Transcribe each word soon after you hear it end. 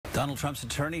Donald Trump's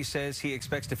attorney says he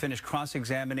expects to finish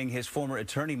cross-examining his former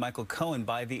attorney, Michael Cohen,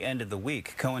 by the end of the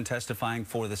week. Cohen testifying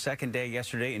for the second day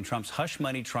yesterday in Trump's hush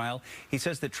money trial. He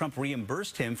says that Trump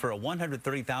reimbursed him for a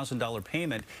 $130,000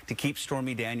 payment to keep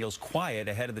Stormy Daniels quiet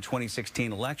ahead of the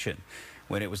 2016 election.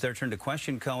 When it was their turn to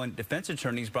question Cohen, defense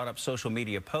attorneys brought up social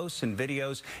media posts and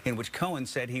videos in which Cohen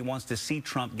said he wants to see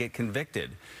Trump get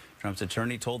convicted. Trump's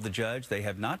attorney told the judge they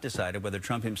have not decided whether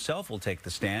Trump himself will take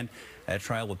the stand. That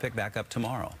trial will pick back up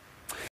tomorrow.